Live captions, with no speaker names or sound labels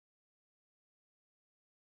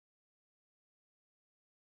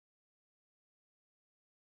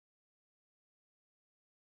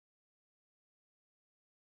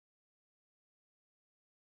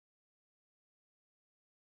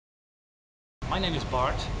My name is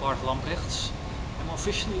Bart Lambregts. I'm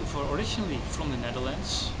originally from the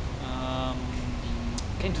Netherlands.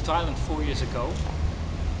 Came to Thailand 4 years ago.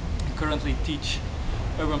 I currently teach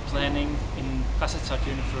urban planning in Kasetsart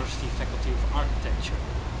University, Faculty of Architecture.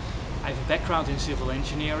 I have a background in civil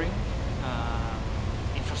engineering,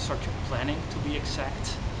 infrastructure planning to be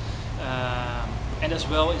exact, and as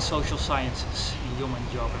well in social sciences, in human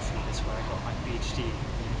geography. That's where I got my PhD at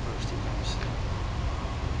the University of Amsterdam.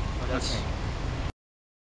 So that's Okay.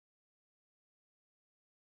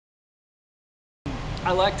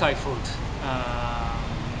 I like Thai food.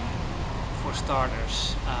 For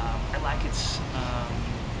starters, I like its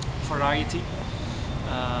variety.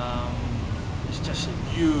 It's just a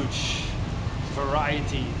huge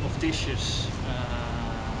variety of dishes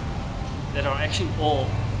that are actually all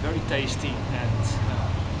very tasty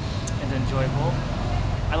and enjoyable.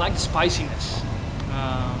 I like the spiciness.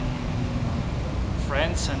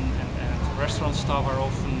 Friends and restaurant staff are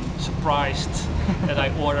often surprised that I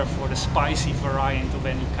order for the spicy variant of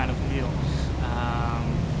any kind of meal.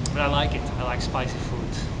 But I like it. I like spicy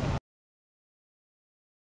food.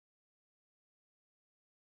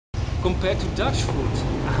 Compared to Dutch food,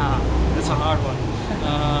 that's a hard one.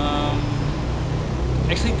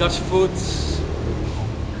 Actually, Dutch food,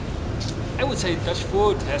 I would say Dutch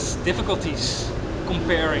food has difficulties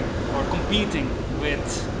comparing or competing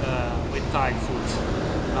with Thai food.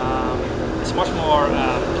 It's much more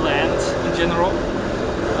bland in general.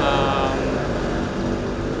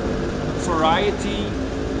 Variety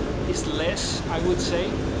is less, I would say.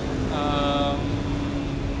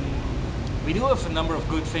 We do have a number of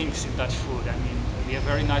good things in Dutch food. I mean, we have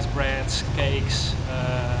very nice breads, cakes,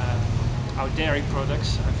 our dairy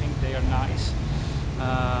products. I think they are nice.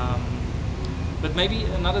 But maybe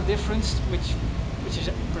another difference, which is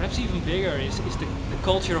perhaps even bigger, is the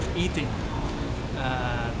culture of eating.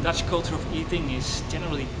 Dutch culture of eating is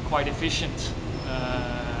generally quite efficient,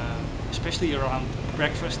 especially around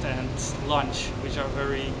breakfast and lunch, which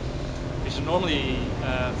normally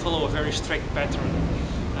follow a very strict pattern,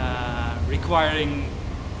 requiring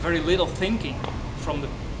very little thinking from the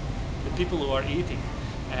people who are eating,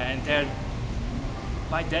 and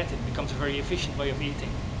by that it becomes a very efficient way of eating.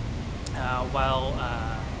 While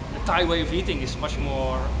the Thai way of eating is much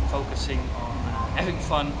more focusing on having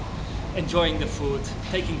fun, enjoying the food,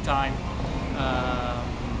 taking time,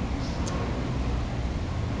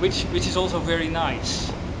 which is also very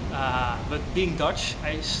nice. But being Dutch,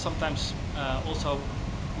 I sometimes also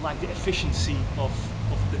like the efficiency of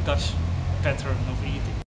the Dutch pattern of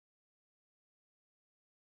eating.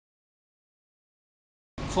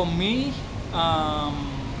 For me, a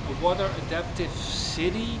water adaptive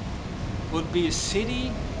city would be a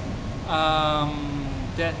city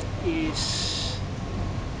that is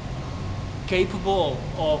capable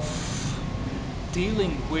of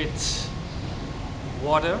dealing with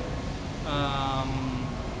water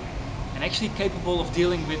and actually capable of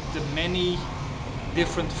dealing with the many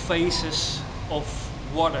different phases of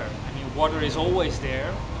water. I mean, water is always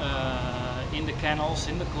there in the canals,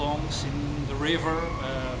 in the klongs, in the river,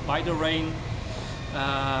 by the rain.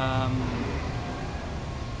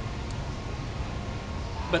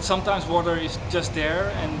 But sometimes water is just there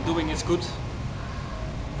and doing its good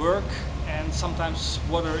work, and sometimes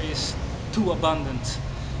water is too abundant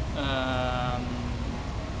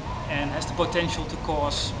and has the potential to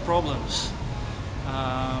cause problems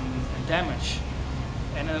and damage.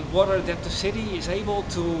 And a water adaptive city is able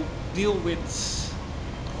to deal with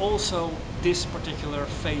also this particular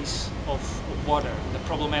phase of water, the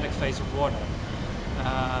problematic phase of water.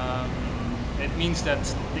 It means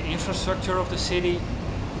that the infrastructure of the city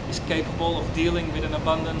is capable of dealing with an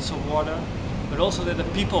abundance of water, but also that the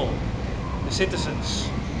people, the citizens,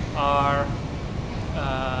 are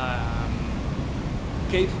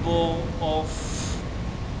capable of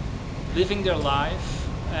living their life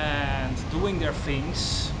and doing their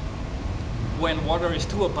things when water is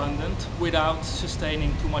too abundant without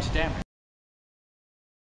sustaining too much damage.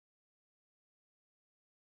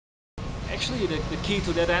 Actually, the key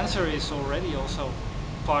to that answer is already also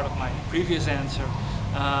part of my previous answer.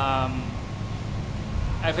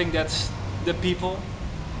 I think that's the people,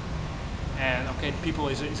 and okay, people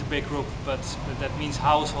is a big group, but that means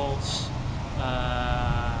households,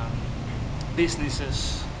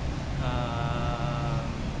 businesses,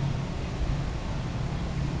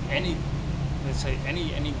 any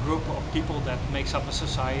group of people that makes up a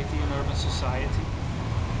society, an urban society,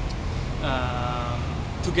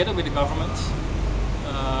 together with the government,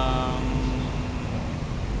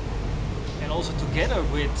 and also together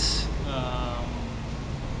with,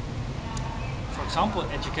 for example,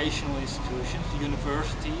 educational institutions,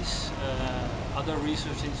 universities, other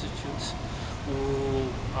research institutes who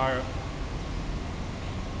are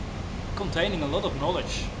containing a lot of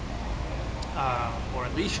knowledge, or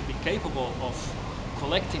at least should be capable of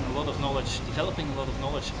collecting a lot of knowledge, developing a lot of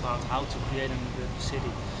knowledge about how to create an adaptive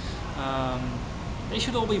city. They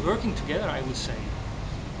should all be working together, I would say.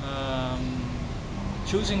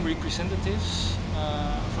 Choosing representatives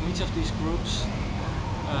from each of these groups,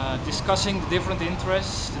 discussing the different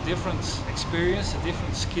interests, the different experience, the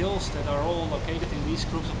different skills that are all located in these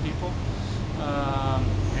groups of people,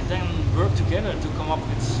 and then work together to come up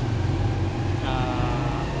with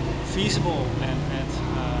feasible and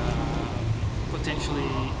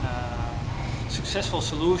potentially successful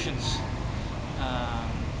solutions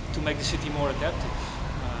to make the city more adaptive.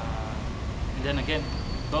 And then again,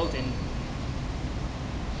 both in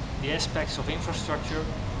the aspects of infrastructure,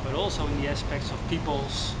 but also in the aspects of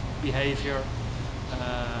people's behavior,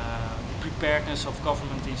 the preparedness of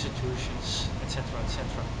government institutions, etc.,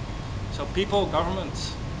 etc. So people,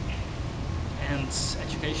 government, and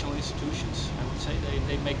educational institutions, I would say,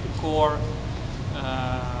 they make the core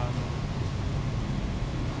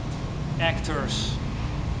actors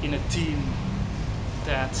in a team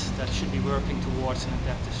that should be working towards an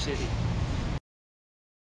adaptive city.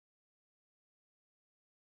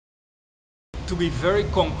 To be very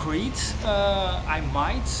concrete, I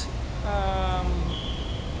might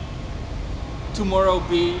tomorrow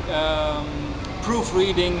be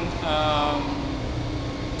proofreading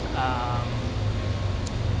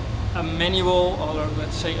a manual, or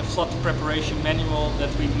let's say a flood preparation manual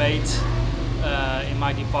that we made in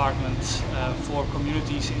my department for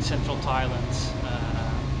communities in central Thailand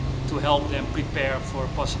to help them prepare for a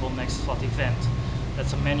possible next flood event.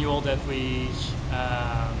 That's a manual that we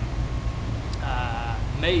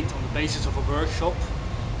made on the basis of a workshop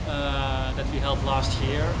that we held last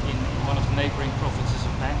year in one of the neighboring provinces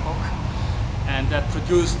of Bangkok, and that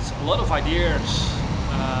produced a lot of ideas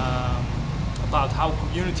about how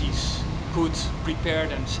communities could prepare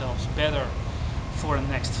themselves better for a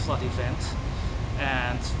next flood event.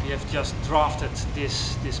 And we have just drafted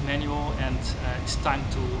this manual, and it's time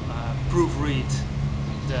to proofread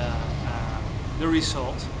the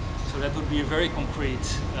result. So that would be a very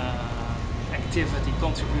concrete activity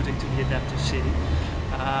contributing to the adaptive city.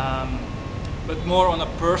 But more on a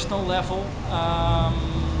personal level,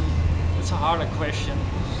 it's a harder question.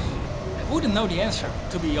 I wouldn't know the answer,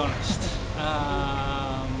 to be honest,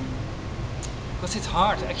 because it's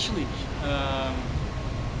hard actually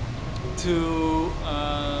to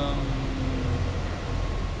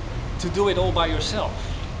do it all by yourself.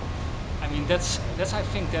 I mean, I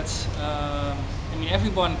think that's. I mean,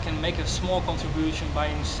 everyone can make a small contribution by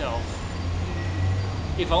himself,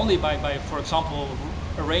 if only by for example,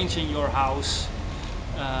 arranging your house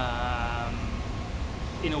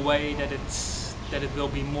in a way that it will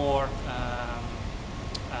be more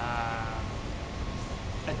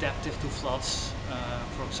adaptive to floods.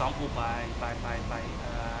 For example, by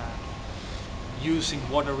using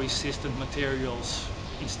water-resistant materials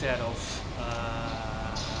instead of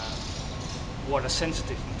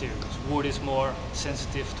water-sensitive materials. Wood is more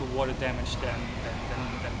sensitive to water damage than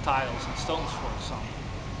tiles and stones, for example.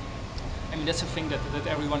 I mean, that's a thing that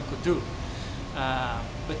everyone could do.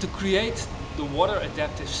 But to create the water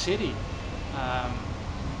adaptive city,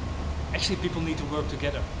 actually people need to work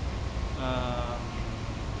together.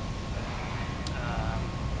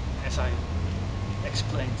 As I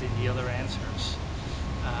explained in the other answers,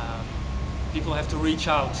 people have to reach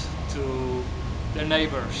out to their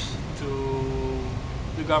neighbors, to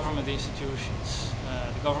the government institutions.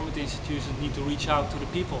 The government institutions need to reach out to the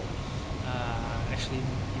people. Actually,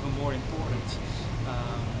 even more important.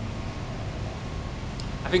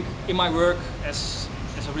 I think in my work as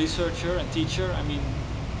a researcher and teacher, I mean,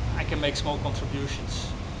 I can make small contributions,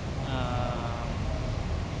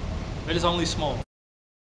 but it's only small.